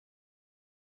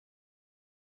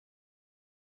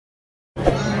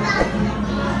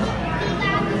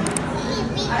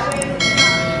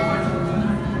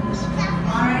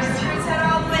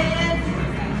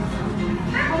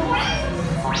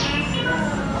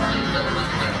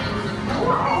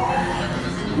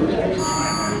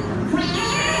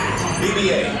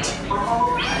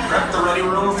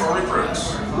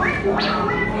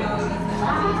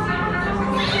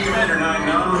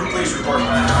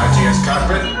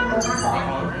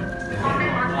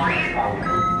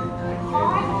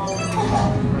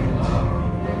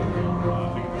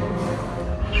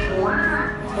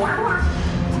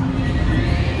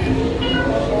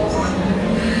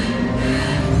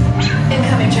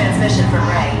transmission from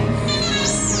Ray.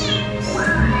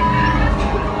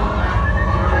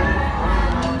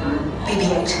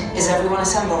 BB-8, is everyone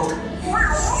assembled?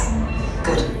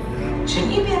 Good.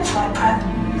 Shouldn't you be in flight prep?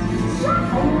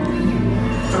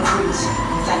 Recruits,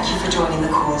 thank you for joining the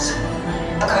cause.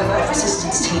 A covert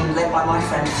resistance team led by my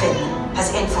friend Finn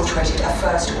has infiltrated a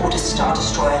First-Order Star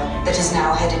Destroyer that is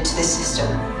now headed to this system.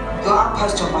 Your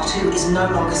outpost on Batu is no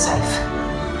longer safe.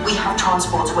 We have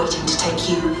transports waiting to take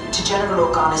you to General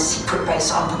Organa's secret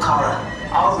base on Pucara.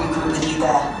 I'll regroup with you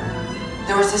there.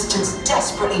 The Resistance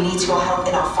desperately needs your help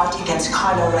in our fight against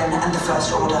Kylo Ren and the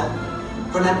First Order.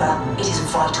 Remember, it is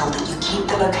vital that you keep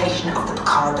the location of the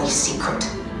Pucara base secret.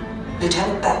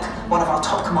 Lieutenant Beck, one of our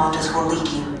top commanders, will lead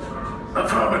you.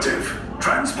 Affirmative.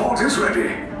 Transport is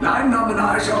ready. 9-Num and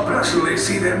I shall personally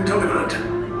see them delivered.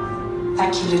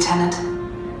 Thank you, Lieutenant.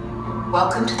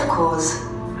 Welcome to the cause.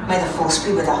 May the Force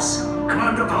be with us.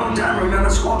 Commander Poe Dameron and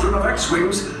a squadron of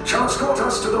X-Wings shall escort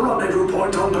us to the rendezvous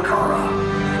point on Pucara.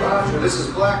 Roger, this is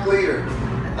Black Leader.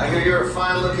 I hear you're a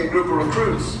fine-looking group of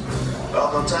recruits.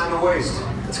 Well, no time to waste.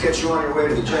 Let's get you on your way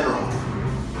to the General.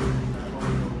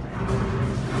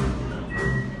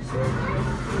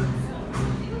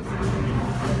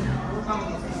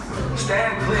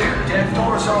 Stand clear. Deck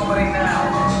doors opening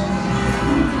now.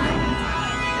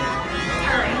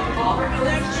 Hurry, all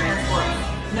recruits transport.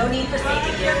 No need for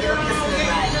safety gear, it'll be a smooth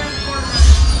ride.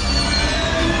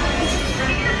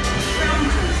 Ground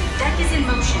crew, deck is in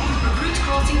motion. Recruits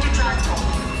crossing to transport.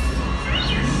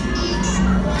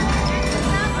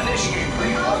 Initiate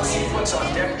pre-flight sequence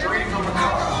on Deck 3 for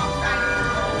Pucara.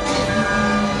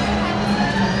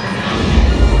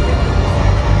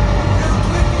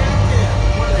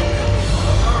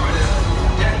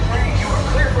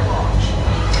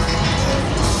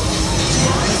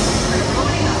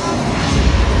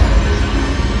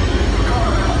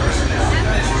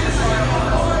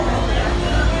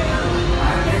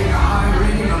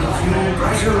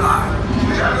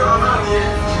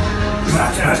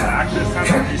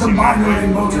 Check the binary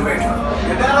motivator.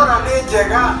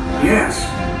 Yes,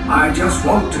 I just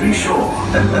want to be sure.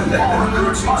 All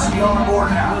recruits must be on board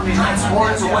now.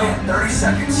 Transport is away in 30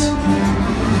 seconds.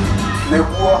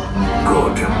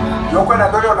 Good. You're going to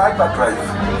go on hyperdrive.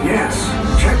 Yes,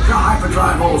 check the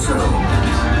hyperdrive also.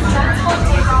 Transport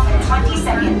takeoff in 20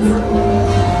 seconds.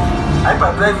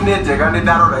 Hyperdrive near Jagani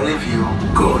Daro Review.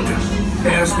 Good.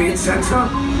 Airspeed sensor?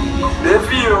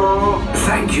 Review.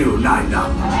 Thank you,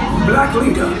 9-Num. Black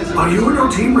Leader, are you and your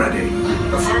team ready?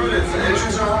 Affirmative. The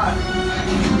engines are hot.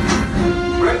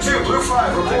 Red 2, Blue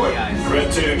 5, report.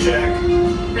 Red 2, check.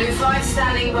 Blue 5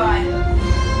 standing by.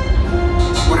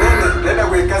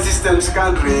 Then we can system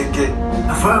scan rig.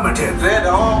 Affirmative. Then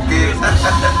okay.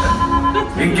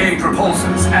 Engage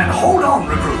repulsors and hold on,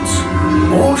 recruits.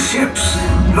 All ships,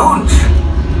 launch.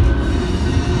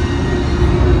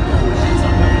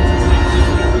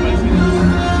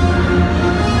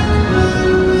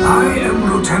 I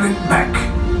am Lieutenant Beck.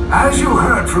 As you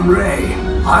heard from Ray,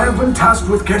 I have been tasked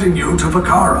with getting you to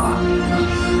Pucara.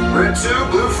 Red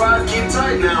 2, Blue 5, keep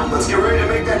tight now. Let's get ready to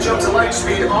make that jump to light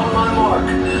speed on my mark.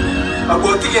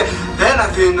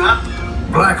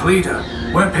 Black Leader,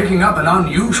 we're picking up an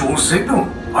unusual signal.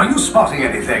 Are you spotting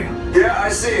anything? Yeah, I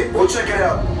see it. We'll check it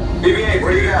out. BB-8,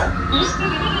 what do you got?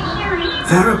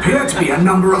 There appear to be a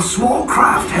number of small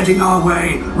craft heading our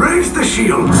way. Raise the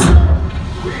shields.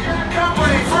 We got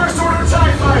company, First Order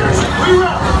TIE Fighters. We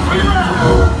route.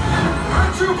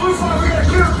 Red 2, Blue 5, we got a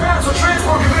clear path so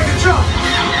transport can make a jump.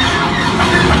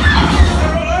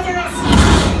 They're all over us.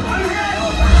 I'm hit.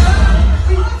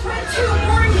 Red 2,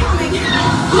 more incoming.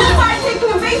 Blue 5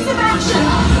 taking evasive action.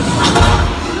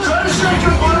 Try to shake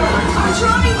him, Blue. I'm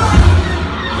trying, but...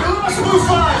 We lost Blue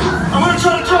 5. I'm gonna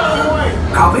try to drive him away.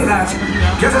 Copy that.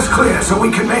 Get us clear so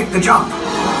we can make the jump. Be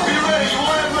ready, you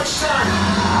won't have much time.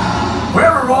 Where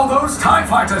are all those TIE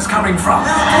fighters coming from?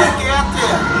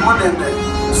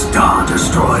 Star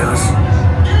Destroyers.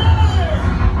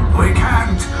 We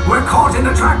can't. We're caught in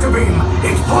a tractor beam.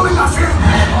 It's pulling us in.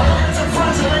 It's in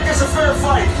front to make this a fair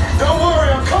fight. Don't worry,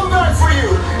 I'll come back for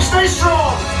you. Stay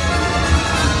strong.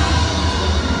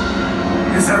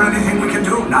 Is there anything we can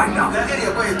do, 9-Num?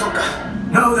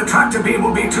 No, the tractor beam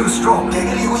will be too strong.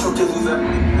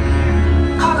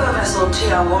 Cargo vessel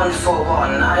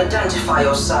TR-141, identify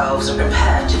yourselves and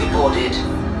prepare to be boarded.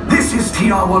 This is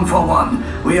TR-141.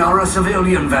 We are a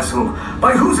civilian vessel.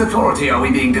 By whose authority are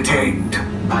we being detained?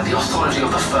 By the authority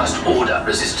of the First Order,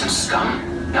 Resistance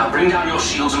scum. Now bring down your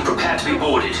shields and prepare to be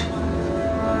boarded.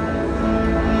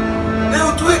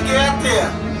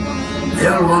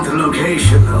 They'll want the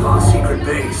location of our secret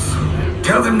base.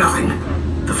 Tell them nothing.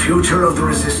 The future of the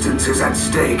Resistance is at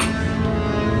stake.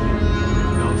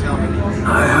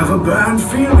 a bad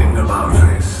feeling about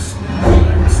this.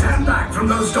 Stand back from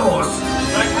those doors.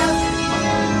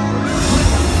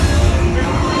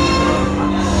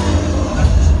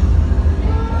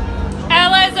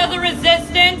 Allies of the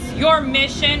Resistance, your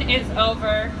mission is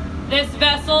over. This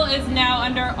vessel is now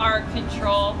under our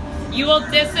control. You will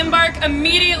disembark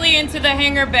immediately into the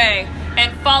hangar bay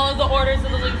and follow the orders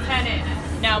of the lieutenant.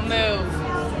 Now move.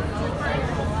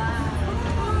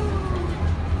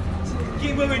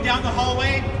 Keep moving down the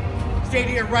hallway. Stay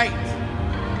to your right.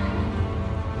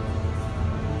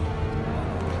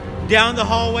 Down the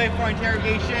hallway for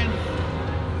interrogation.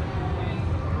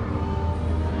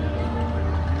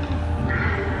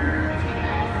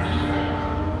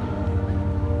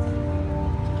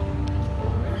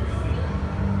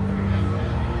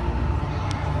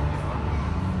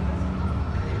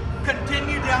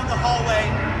 Continue down the hallway.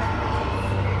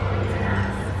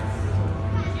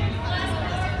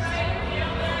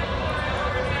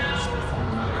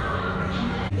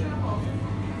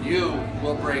 You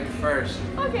will break first.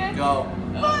 Okay. Go.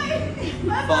 Bye.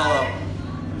 Follow.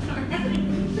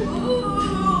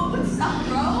 Ooh, what's up,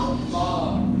 bro?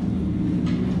 Follow.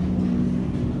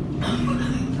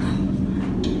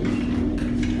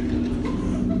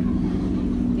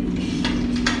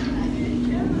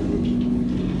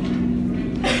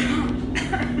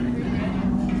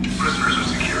 Prisoners are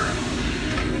secure.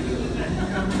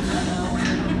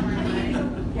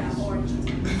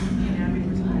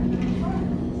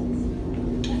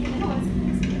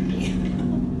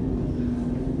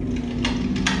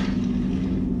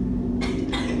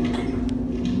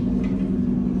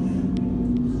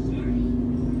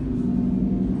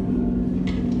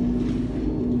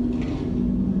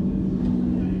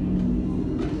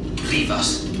 Leave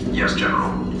us. Yes,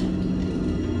 General.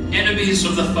 Enemies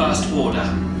of the First Order.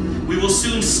 We will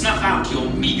soon snuff out your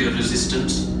meager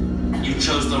resistance. You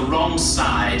chose the wrong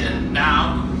side, and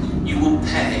now you will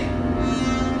pay.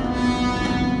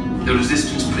 The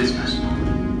Resistance prisoners.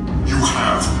 You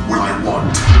have what I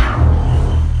want.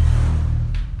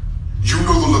 You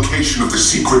know the location of the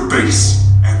secret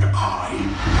base, and I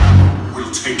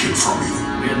will take it from you.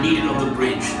 We are needed on the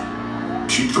bridge.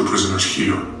 Keep the prisoners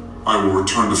here. I will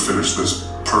return to finish this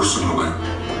personally.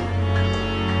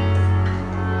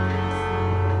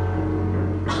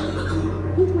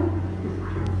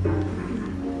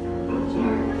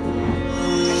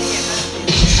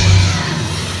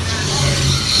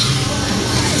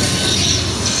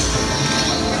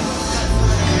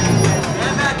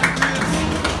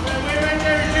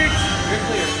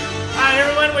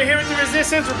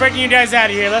 We're breaking you guys out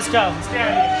of here. Let's go. Let's get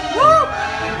out of here. Woo!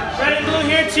 Red and blue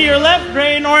here to your left,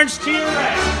 gray and orange to your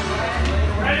right.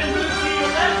 Red and blue to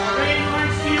your left, gray and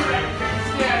orange to your right.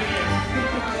 Let's get out of here.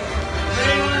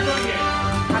 Gray and orange over here.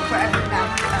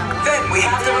 Then we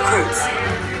have the recruits.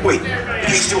 Wait,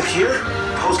 he's still here?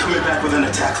 I was coming back with an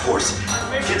attack force.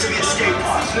 Get to the escape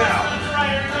pods now.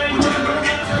 We'll take him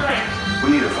back.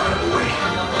 We need to find a way.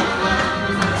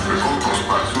 Recursos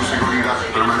para su seguridad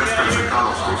permanezcan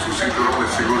sentados con su cinturón de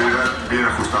seguridad bien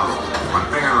ajustado.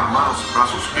 Mantengan las manos,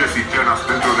 brazos, pies y piernas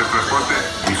dentro del transporte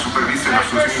y supervisen a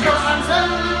sus niños.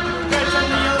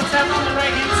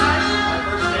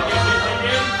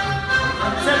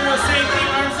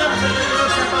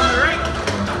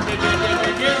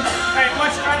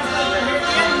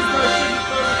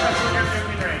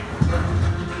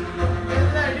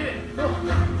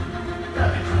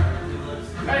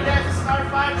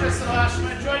 Just the last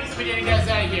one. Join us if we get you guys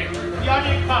out of here. The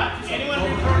audio cut. Anyone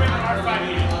reforming an R5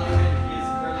 unit?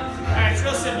 Alright, it's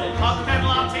real simple. Pop the pedal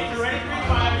out, take the ready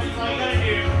 3-5, is all you gotta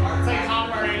do. It's like hot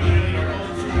wiring, your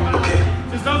old. Okay.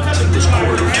 Just don't touch Take the this wire,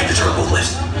 corridor to okay? the turbo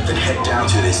lift, then head down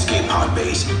to the escape pod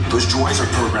base. Those droids are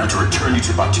programmed to return you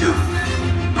to Batu.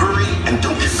 Hurry and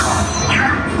don't get caught.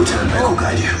 Lieutenant Beck will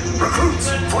guide you. Recruits,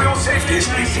 for your safeties,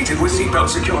 be seated with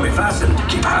seatbelts securely fastened.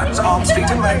 Keep hands, arms, feet,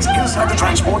 and legs inside the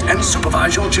transport and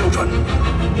supervise your children.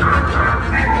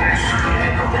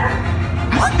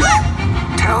 What?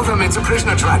 Tell them it's a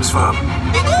prisoner transfer.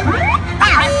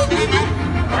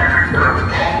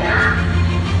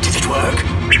 Did it work?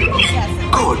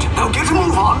 Good. Now get a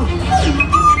move on.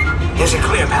 Here's a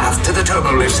clear path to the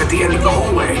turbo lifts at the end of the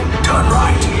hallway. Turn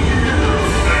right.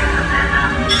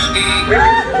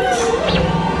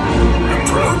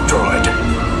 Probe droid.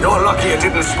 You're lucky it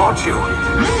didn't spot you.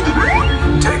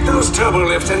 Take those turbo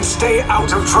lifts and stay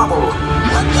out of trouble.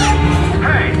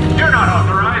 Hey, you're not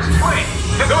authorized. Wait,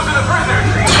 those are the prisoners.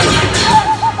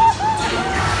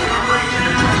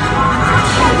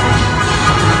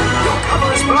 Your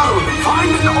cover is blown.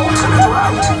 Find an alternate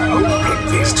route. Pick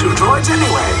these two droids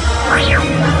anyway.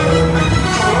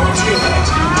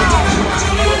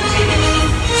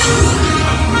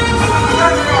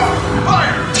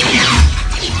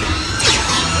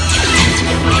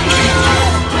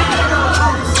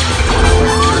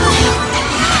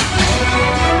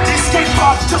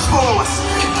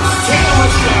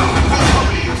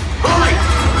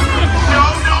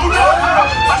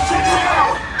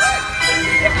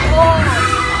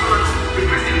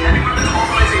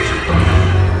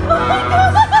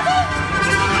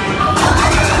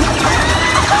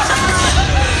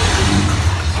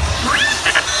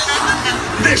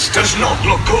 This does not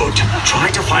look good. Try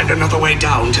to find another way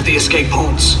down to the escape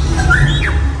pods.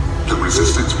 The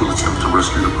Resistance will attempt to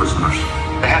rescue the prisoners.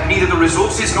 They have neither the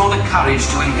resources nor the courage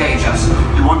to engage us.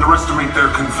 You underestimate their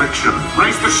conviction.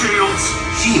 Raise the shields!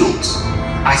 Shields?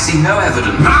 I see no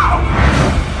evidence. Now!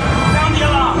 Sound the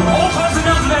alarm! All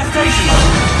personnel to their stations!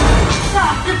 Sir,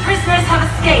 the prisoners have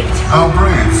escaped. How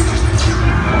brave,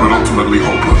 but ultimately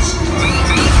hopeless.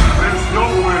 There's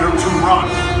nowhere to run.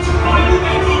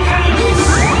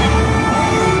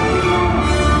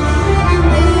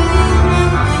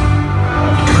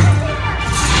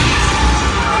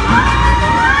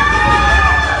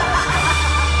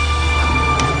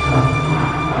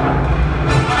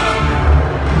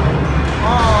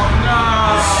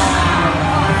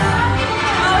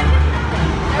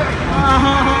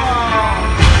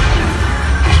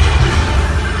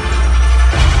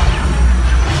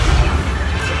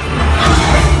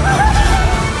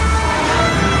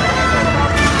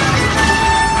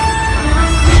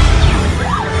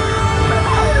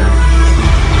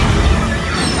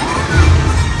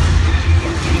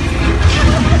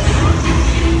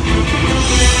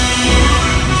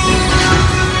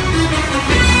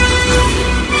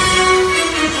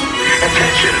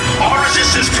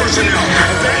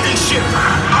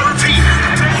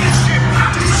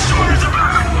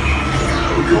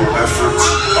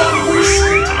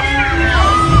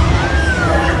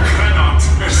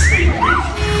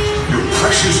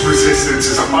 Resistance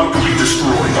is about to be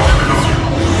destroyed.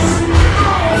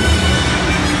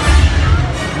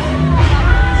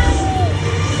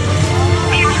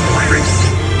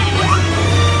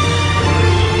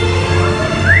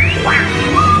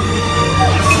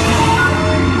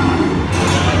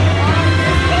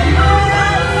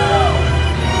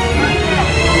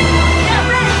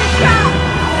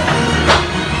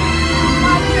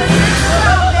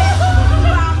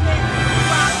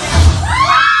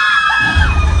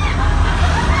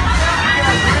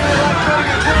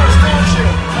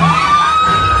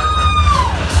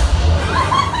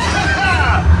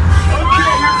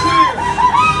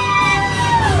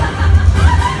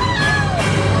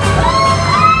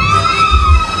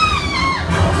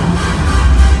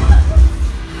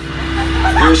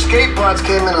 Your escape pods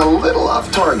came in a little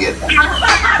off target.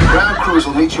 Ground crews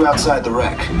will meet you outside the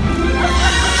wreck.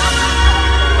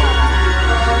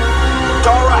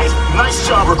 All right, nice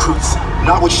job, recruits.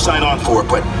 Not what you signed on for,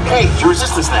 but hey, you're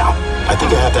Resistance now. I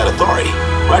think I have that authority.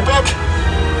 Right, Beck?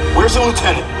 Where's the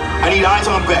lieutenant? I need eyes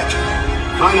on Beck.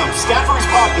 I know, scan for his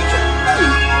pod beacon.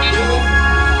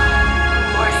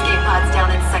 4 escape pods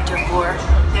down in Sector 4.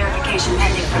 Verification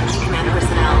pending from key command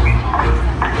personnel.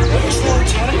 Where's the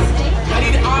lieutenant? I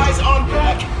need eyes on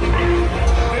Beck.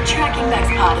 We're tracking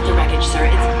Beck's pod at the wreckage, sir.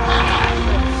 It's...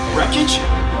 Wreckage?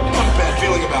 I have a bad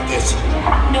feeling about this.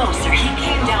 No, sir. He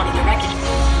came down at the wreckage.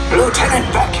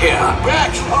 Lieutenant Beck here.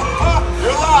 Beck!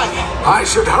 You're alive! I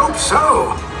should hope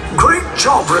so. Great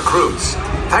job, recruits.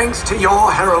 Thanks to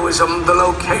your heroism, the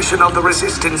location of the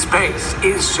Resistance base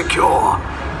is secure.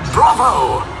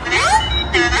 Bravo!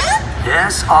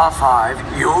 Yes,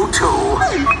 R5, you too.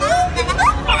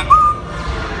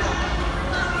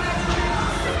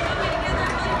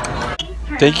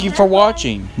 Thank you for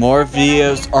watching. More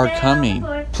videos are coming.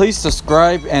 Please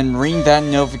subscribe and ring that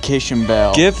notification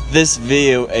bell. Give this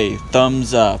video a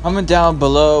thumbs up. Comment down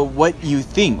below what you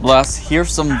think. Plus, here's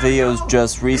some videos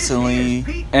just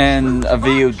recently and a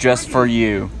video just for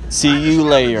you. See you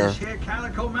later.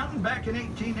 Calico Mountain back in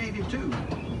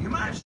 1882.